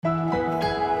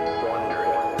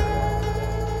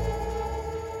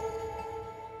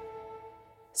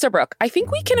So, Brooke, I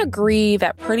think we can agree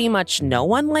that pretty much no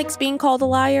one likes being called a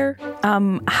liar.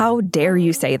 How dare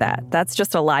you say that? That's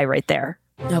just a lie right there.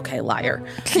 Okay, liar.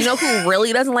 You know who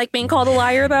really doesn't like being called a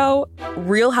liar, though?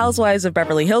 Real Housewives of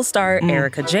Beverly Hills star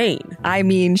Erika Jayne. I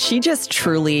mean, she just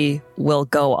truly will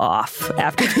go off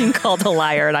after being called a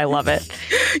liar, and I love it.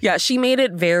 Yeah, she made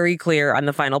it very clear on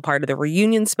the final part of the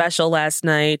reunion special last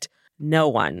night. No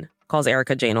one calls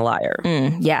Erika Jayne a liar.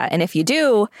 Yeah, and if you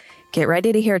do, get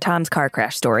ready to hear Tom's car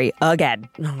crash story again.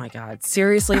 Oh my God.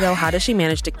 Seriously, though, how does she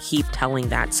manage to keep telling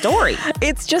that story?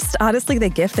 It's just honestly the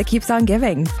gift that keeps on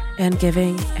giving. And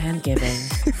giving and giving.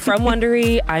 From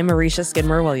Wondery, I'm Marisha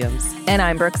Skidmore-Williams. And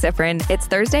I'm Brooke Siffrin. It's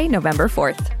Thursday, November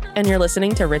 4th. And you're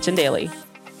listening to Rich and Daily.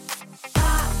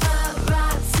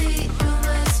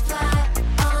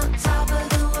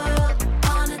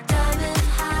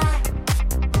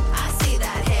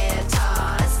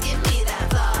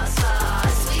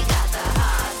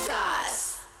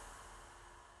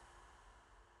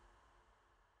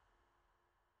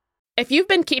 If you've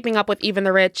been keeping up with Even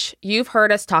the Rich, you've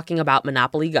heard us talking about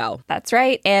Monopoly Go. That's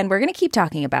right, and we're going to keep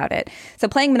talking about it. So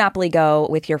playing Monopoly Go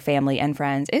with your family and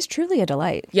friends is truly a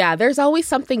delight. Yeah, there's always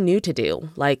something new to do,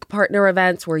 like partner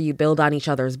events where you build on each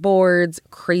other's boards,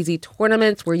 crazy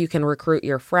tournaments where you can recruit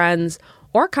your friends,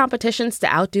 or competitions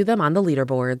to outdo them on the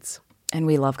leaderboards. And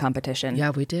we love competition. Yeah,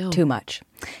 we do. Too much.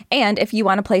 And if you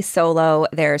want to play solo,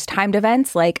 there's timed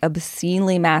events like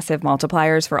obscenely massive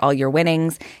multipliers for all your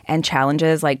winnings and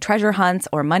challenges like treasure hunts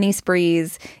or money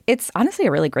sprees. It's honestly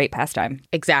a really great pastime.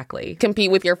 Exactly.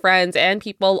 Compete with your friends and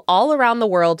people all around the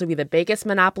world to be the biggest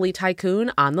Monopoly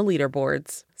tycoon on the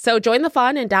leaderboards. So join the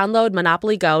fun and download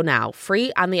Monopoly Go now,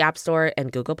 free on the App Store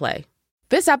and Google Play.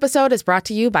 This episode is brought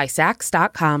to you by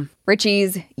Saks.com.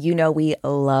 Richies, you know we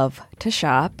love to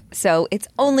shop, so it's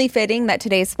only fitting that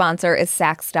today's sponsor is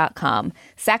Saks.com.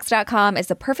 Saks.com is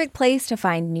the perfect place to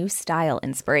find new style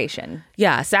inspiration.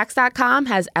 Yeah, Saks.com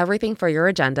has everything for your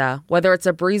agenda, whether it's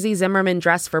a breezy Zimmermann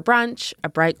dress for brunch, a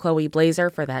bright Chloe blazer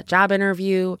for that job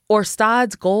interview, or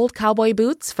Staud's gold cowboy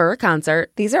boots for a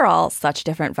concert. These are all such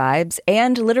different vibes,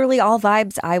 and literally all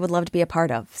vibes I would love to be a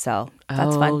part of, so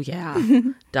that's fun. Oh, yeah,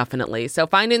 definitely. So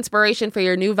find inspiration for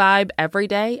your new vibe every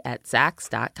day at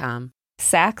Saks.com.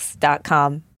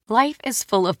 Saks.com. Life is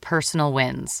full of personal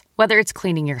wins. Whether it's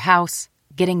cleaning your house,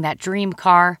 getting that dream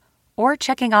car, or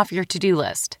checking off your to-do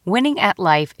list, winning at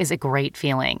life is a great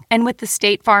feeling. And with the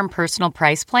State Farm Personal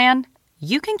Price Plan,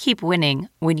 you can keep winning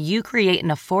when you create an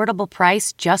affordable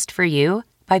price just for you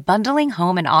by bundling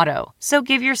home and auto. So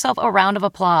give yourself a round of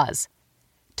applause.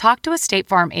 Talk to a State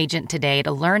Farm agent today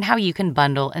to learn how you can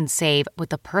bundle and save with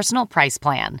the Personal Price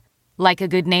Plan. Like a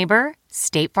good neighbor,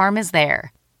 State Farm is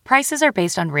there. Prices are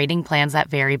based on rating plans that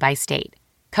vary by state.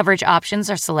 Coverage options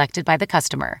are selected by the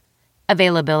customer.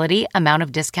 Availability, amount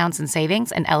of discounts and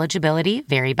savings, and eligibility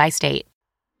vary by state.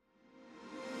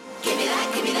 Give me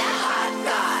that hot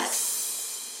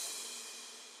goss.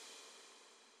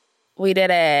 We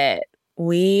did it.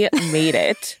 We made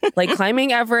it. Like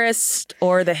climbing Everest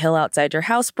or the hill outside your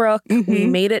house, Brooke. We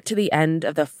made it to the end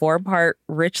of the 4-part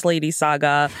Rich Lady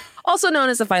saga, also known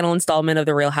as the final installment of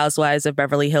the Real Housewives of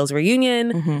Beverly Hills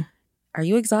reunion. Are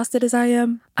you exhausted as I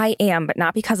am? I am, but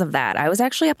not because of that. I was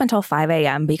actually up until 5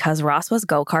 a.m. because Ross was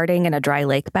go-karting in a dry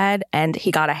lake bed and he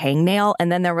got a hangnail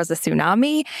and then there was a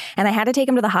tsunami and I had to take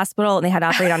him to the hospital and they had to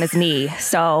operate on his knee.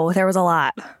 So there was a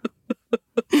lot.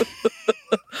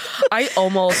 I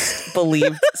almost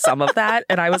believed some of that.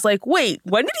 And I was like, wait,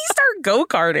 when did he start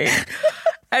go-karting?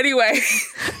 Anyway,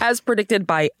 as predicted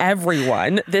by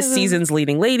everyone, this season's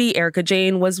leading lady, Erika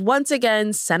Jayne, was once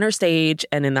again center stage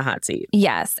and in the hot seat.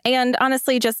 Yes. And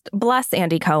honestly, just bless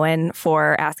Andy Cohen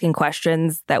for asking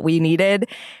questions that we needed.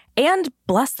 And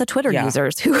bless the Twitter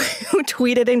users who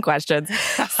tweeted in questions.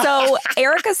 So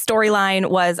Erika's storyline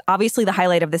was obviously the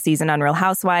highlight of the season on Real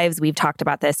Housewives. We've talked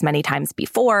about this many times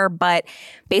before, but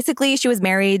basically she was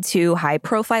married to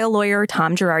high-profile lawyer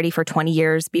Tom Girardi for 20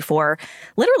 years before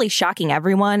literally shocking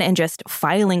everyone and just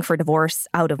filing for divorce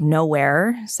out of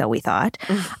nowhere, so we thought.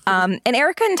 And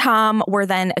Erika and Tom were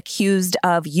then accused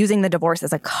of using the divorce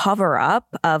as a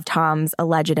cover-up of Tom's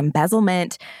alleged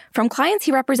embezzlement from clients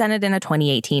he represented in a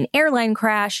 2018 airline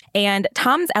crash, and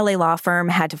Tom's LA law firm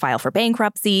had to file for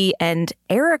bankruptcy, and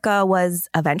Erika was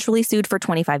eventually sued for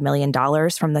 $25 million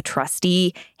from the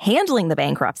trustee handling the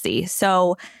bankruptcy.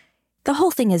 So the whole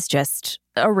thing is just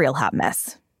a real hot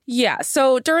mess. Yeah,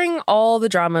 so during all the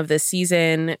drama of this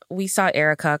season, we saw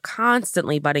Erica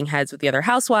constantly butting heads with the other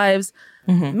housewives,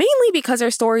 mainly because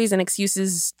her stories and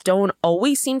excuses don't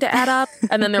always seem to add up.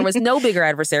 And then there was no bigger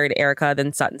adversary to Erica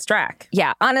than Sutton Stracke.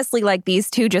 Yeah, honestly, like these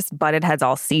two just butted heads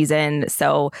all season.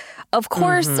 So, of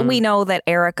course, we know that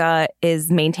Erica is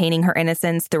maintaining her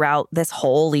innocence throughout this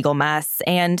whole legal mess.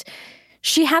 And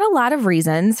she had a lot of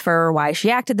reasons for why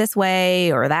she acted this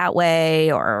way or that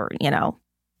way or, you know,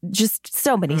 just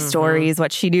so many stories,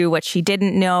 what she knew, what she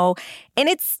didn't know. And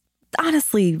it's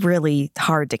honestly really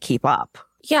hard to keep up.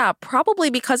 Yeah, probably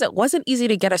because it wasn't easy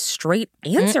to get a straight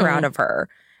answer out of her.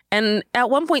 And at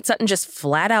one point, Sutton just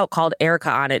flat out called Erica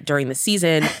on it during the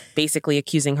season, basically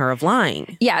accusing her of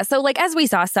lying. Yeah, so like as we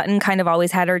saw, Sutton kind of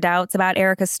always had her doubts about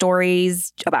Erica's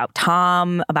stories, about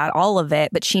Tom, about all of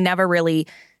it, but she never really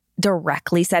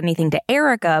directly said anything to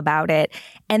Erica about it.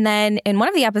 And then in one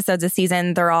of the episodes this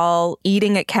season, they're all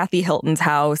eating at Kathy Hilton's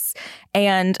house,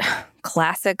 and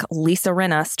classic Lisa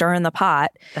Rinna stirring the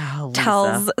pot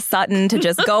tells Sutton to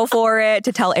just go for it,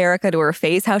 to tell Erica to her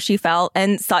face how she felt.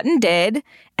 And Sutton did.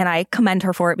 And I commend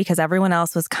her for it because everyone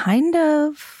else was kind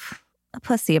of a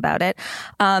pussy about it.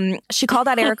 She called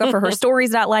out Erica for her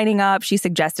stories not lining up. She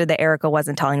suggested that Erica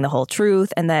wasn't telling the whole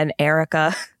truth. And then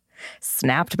Erica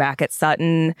snapped back at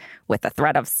Sutton with the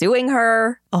threat of suing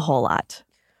her, a whole lot.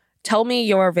 Tell me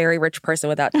you're a very rich person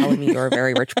without telling me you're a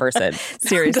very rich person.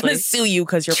 Seriously. I'm going to sue you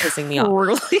because you're pissing me off.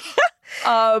 Really?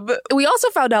 We also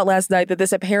found out last night that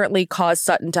this apparently caused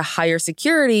Sutton to hire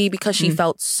security because she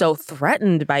felt so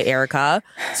threatened by Erica.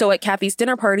 So at Kathy's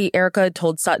dinner party, Erica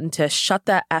told Sutton to shut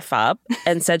the F up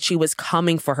and said she was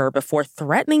coming for her before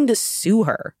threatening to sue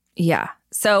her. Yeah.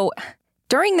 So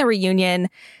during the reunion,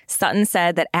 Sutton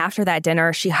said that after that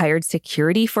dinner, she hired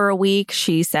security for a week.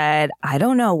 She said, I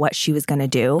don't know what she was going to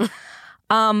do.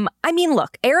 I mean,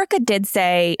 look, Erica did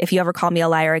say, if you ever call me a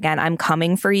liar again, I'm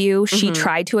coming for you. She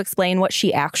tried to explain what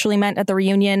she actually meant at the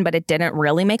reunion, but it didn't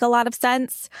really make a lot of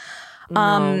sense.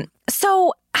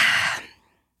 So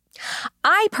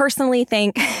I personally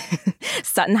think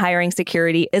Sutton hiring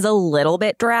security is a little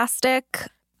bit drastic.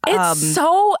 It's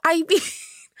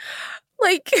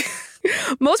like,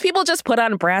 most people just put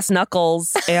on brass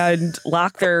knuckles and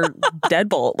lock their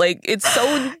deadbolt. Like, it's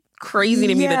so crazy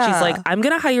to me that she's like, I'm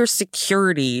going to hire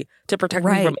security to protect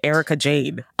me from Erica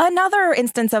Jane. Another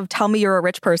instance of tell me you're a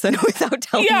rich person without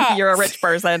telling me you're a rich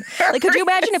person. Like, could you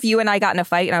imagine if you and I got in a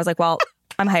fight and I was like, well,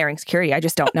 I'm hiring security. I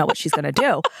just don't know what she's going to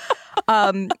do.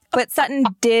 But Sutton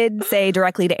did say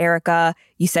directly to Erica,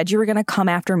 you said you were going to come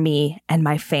after me and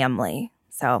my family.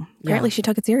 So apparently she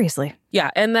took it seriously.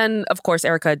 Yeah. And then, of course,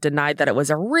 Erica denied that it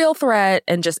was a real threat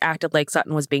and just acted like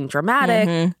Sutton was being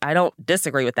dramatic. I don't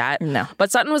disagree with that. No.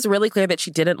 But Sutton was really clear that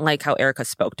she didn't like how Erica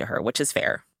spoke to her, which is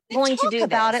fair. Going to do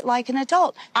about it like an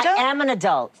adult. I am an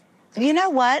adult. You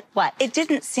know what? What? It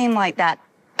didn't seem like that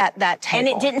at that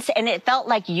table. And it felt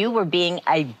like you were being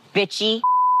a bitchy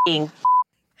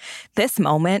This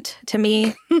moment to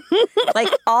me, like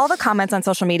all the comments on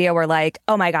social media were like,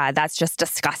 oh my God, that's just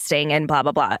disgusting and blah,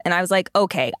 blah, blah. And I was like,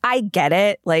 okay, I get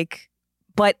it. Like,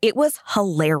 but it was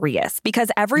hilarious because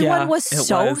everyone was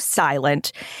so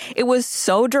silent. It was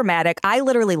so dramatic. I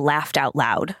literally laughed out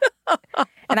loud.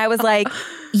 And I was like,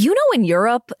 you know, in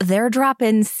Europe, they're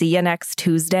dropping see you next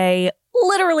Tuesday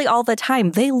literally all the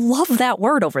time. They love that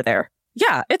word over there.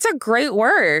 Yeah, it's a great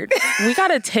word. We got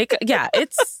to take,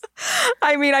 it's...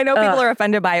 I mean, I know people are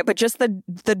offended by it, but just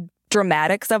the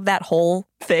dramatics of that whole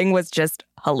thing was just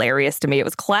hilarious to me. It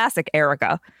was classic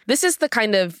Erica. This is the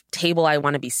kind of table I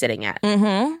want to be sitting at.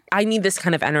 I need this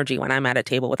kind of energy when I'm at a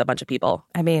table with a bunch of people.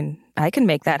 I mean, I can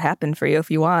make that happen for you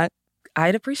if you want.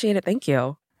 I'd appreciate it. Thank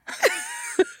you.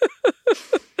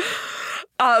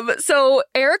 So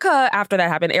Erica, after that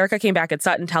happened, Erica came back at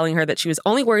Sutton telling her that she was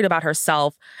only worried about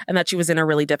herself and that she was in a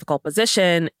really difficult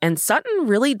position. And Sutton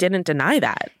really didn't deny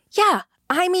that. Yeah.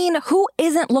 I mean, who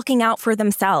isn't looking out for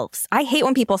themselves? I hate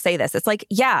when people say this. It's like,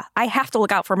 yeah, I have to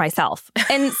look out for myself.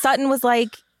 And Sutton was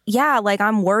like, yeah, like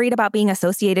I'm worried about being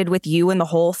associated with you and the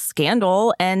whole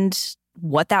scandal and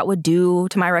what that would do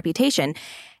to my reputation.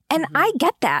 And I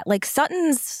get that. Like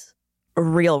Sutton's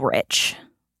real rich.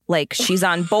 Like, she's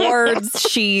on boards.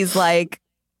 She's like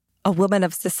a woman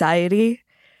of society.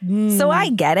 So I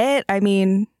get it. I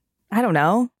mean, I don't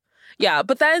know. Yeah,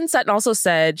 but then Sutton also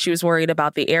said she was worried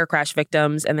about the air crash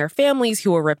victims and their families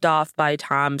who were ripped off by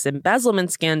Tom's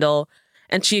embezzlement scandal.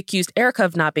 And she accused Erica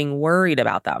of not being worried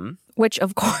about them. Which,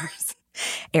 of course,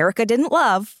 Erica didn't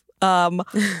love.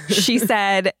 She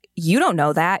said, you don't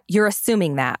know that. You're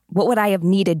assuming that. What would I have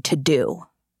needed to do?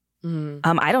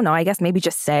 I don't know. I guess maybe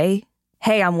just say,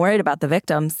 hey, I'm worried about the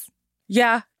victims.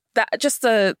 Yeah, that just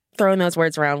the throwing those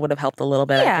words around would have helped a little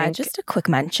bit, I Yeah, think. just a quick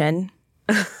mention.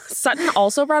 Sutton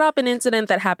also brought up an incident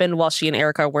that happened while she and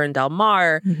Erica were in Del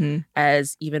Mar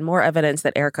as even more evidence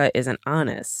that Erica isn't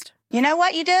honest. You know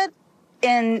what you did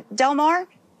in Del Mar?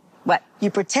 What? You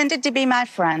pretended to be my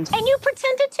friend. And you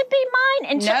pretended to be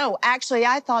mine. And No, actually,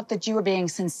 I thought that you were being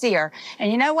sincere.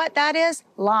 And you know what that is?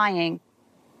 Lying.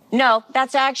 No,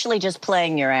 that's actually just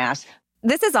playing your ass.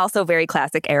 This is also very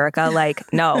classic Erica. Like,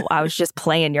 no, I was just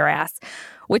playing your ass,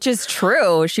 which is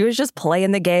true. She was just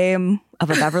playing the game of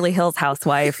a Beverly Hills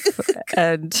housewife.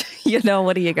 And, you know,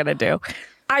 what are you going to do?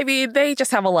 I mean, they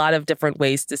just have a lot of different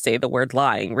ways to say the word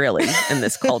lying, really, in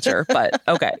this culture. But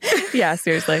okay. Yeah,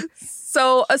 seriously.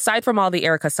 So aside from all the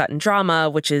Erica Sutton drama,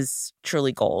 which is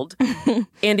truly gold,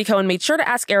 Andy Cohen made sure to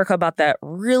ask Erica about that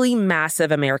really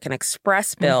massive American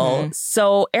Express bill.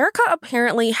 So Erica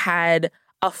apparently had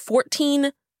a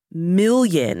 $14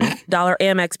 million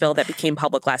Amex bill that became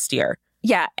public last year.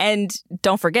 Yeah, and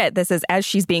don't forget, this is as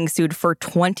she's being sued for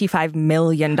 $25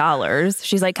 million.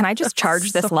 She's like, can I just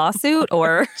charge this lawsuit,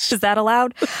 or is that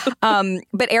allowed?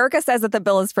 But Erica says that the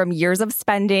bill is from years of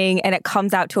spending, and it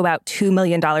comes out to about $2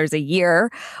 million a year,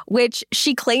 which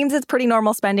she claims is pretty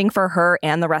normal spending for her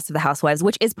and the rest of the housewives,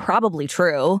 which is probably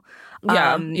true.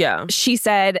 Yeah. She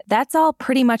said, that's all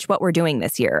pretty much what we're doing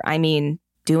this year. I mean,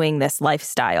 doing this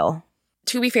lifestyle.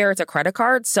 To be fair, it's a credit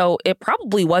card, so it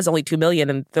probably was only $2 million,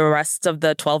 and the rest of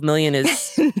the $12 million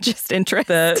is just interest.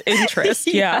 The interest,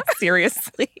 yeah.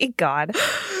 Seriously, God.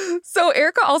 So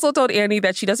Erica also told Andy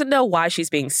that she doesn't know why she's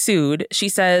being sued. She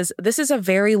says this is a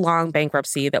very long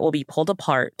bankruptcy that will be pulled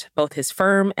apart, both his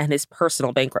firm and his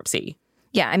personal bankruptcy.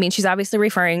 Yeah, I mean, she's obviously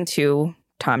referring to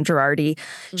Tom Girardi.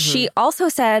 She also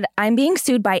said, I'm being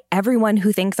sued by everyone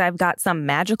who thinks I've got some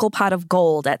magical pot of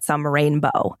gold at some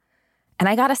rainbow. And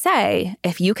I gotta say,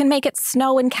 if you can make it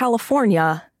snow in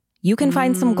California, you can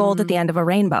find some gold at the end of a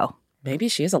rainbow. Maybe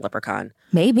she is a leprechaun.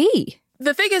 Maybe.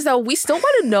 The thing is, though, we still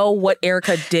want to know what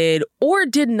Erica did or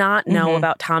did not know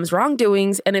about Tom's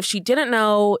wrongdoings. And if she didn't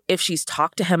know, if she's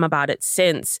talked to him about it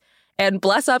since. And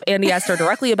bless up, Andy asked her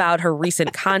directly about her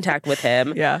recent contact with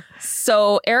him. Yeah.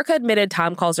 So Erica admitted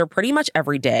Tom calls her pretty much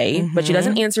every day, but she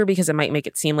doesn't answer because it might make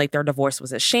it seem like their divorce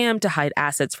was a sham to hide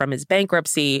assets from his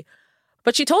bankruptcy.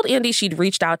 But she told Andy she'd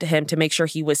reached out to him to make sure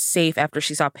he was safe after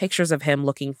she saw pictures of him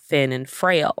looking thin and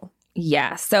frail.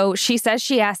 Yeah. So she says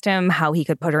she asked him how he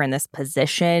could put her in this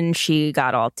position. She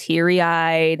got all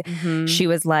teary-eyed. She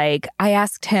was like, I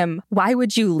asked him, why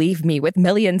would you leave me with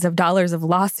millions of dollars of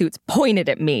lawsuits pointed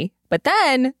at me? But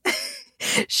then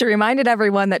she reminded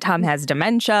everyone that Tom has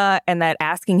dementia and that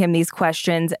asking him these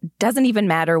questions doesn't even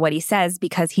matter what he says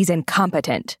because he's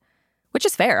incompetent. Which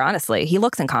is fair, honestly. He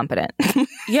looks incompetent.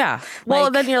 Yeah.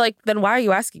 Well, then you're like, then why are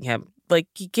you asking him? Like,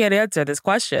 he can't answer this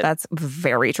question. That's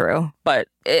very true. But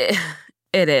it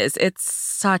is. It's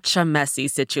such a messy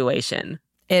situation.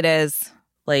 It is.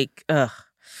 Like, ugh.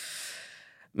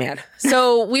 Man.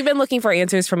 So we've been looking for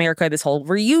answers from Erica this whole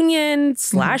reunion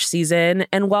 / season.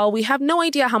 And while we have no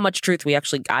idea how much truth we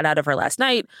actually got out of her last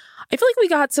night, I feel like we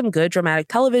got some good dramatic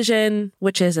television,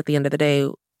 which is, at the end of the day,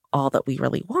 all that we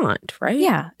really want, right?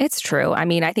 Yeah, it's true. I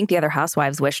mean, I think the other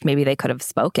housewives wished maybe they could have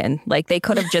spoken. Like, they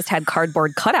could have just had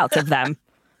cardboard cutouts of them.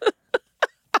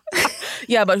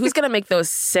 Yeah, but who's going to make those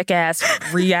sick-ass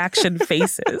reaction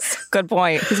faces? Good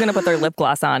point. Who's going to put their lip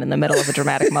gloss on in the middle of a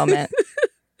dramatic moment?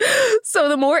 So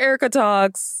the more Erica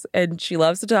talks, and she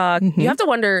loves to talk, you have to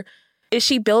wonder, is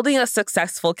she building a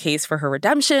successful case for her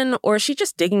redemption, or is she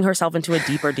just digging herself into a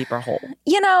deeper, deeper hole?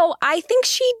 You know, I think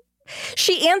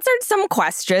she answered some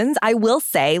questions, I will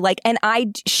say,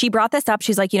 she brought this up.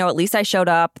 She's like, at least I showed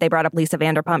up. They brought up Lisa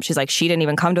Vanderpump. She's like, she didn't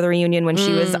even come to the reunion when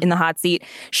she was in the hot seat.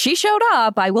 She showed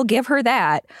up. I will give her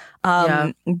that.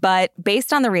 But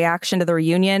based on the reaction to the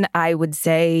reunion, I would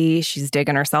say she's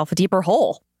digging herself a deeper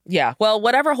hole. Yeah. Well,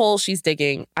 whatever hole she's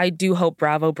digging, I do hope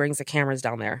Bravo brings the cameras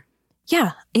down there.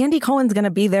 Yeah. Andy Cohen's going to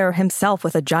be there himself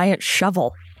with a giant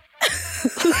shovel.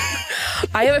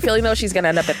 I have a feeling, though, she's going to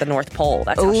end up at the North Pole.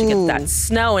 That's how she gets that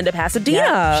snow into Pasadena.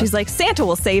 Yeah. She's like, Santa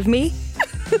will save me.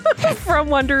 From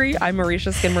Wondery, I'm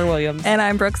Marisha Skidmore-Williams. And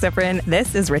I'm Brooke Ziprin.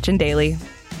 This is Rich and Daily.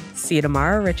 See you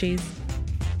tomorrow, Richies.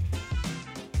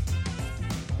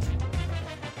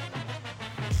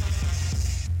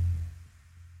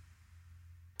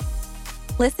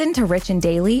 Listen to Rich and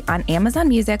Daily on Amazon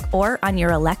Music or on your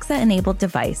Alexa-enabled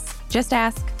device. Just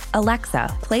ask,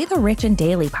 Alexa, play the Rich and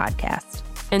Daily podcast.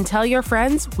 And tell your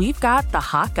friends we've got the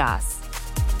hot goss.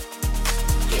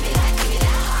 Give me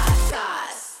that hot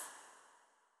sauce.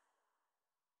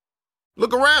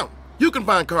 Look around. You can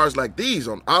find cars like these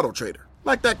on AutoTrader,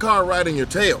 like that car riding your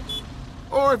tail.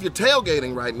 Or if you're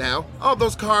tailgating right now, all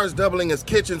those cars doubling as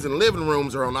kitchens and living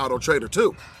rooms are on AutoTrader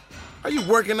too. Are you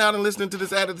working out and listening to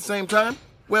this ad at the same time?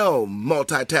 Well,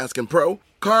 multitasking pro,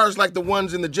 cars like the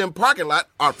ones in the gym parking lot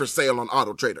are for sale on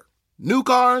AutoTrader. New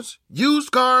cars,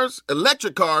 used cars,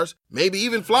 electric cars, maybe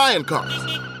even flying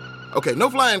cars. Okay, no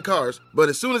flying cars, but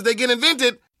as soon as they get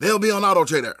invented, they'll be on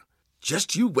AutoTrader.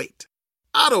 Just you wait.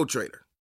 AutoTrader.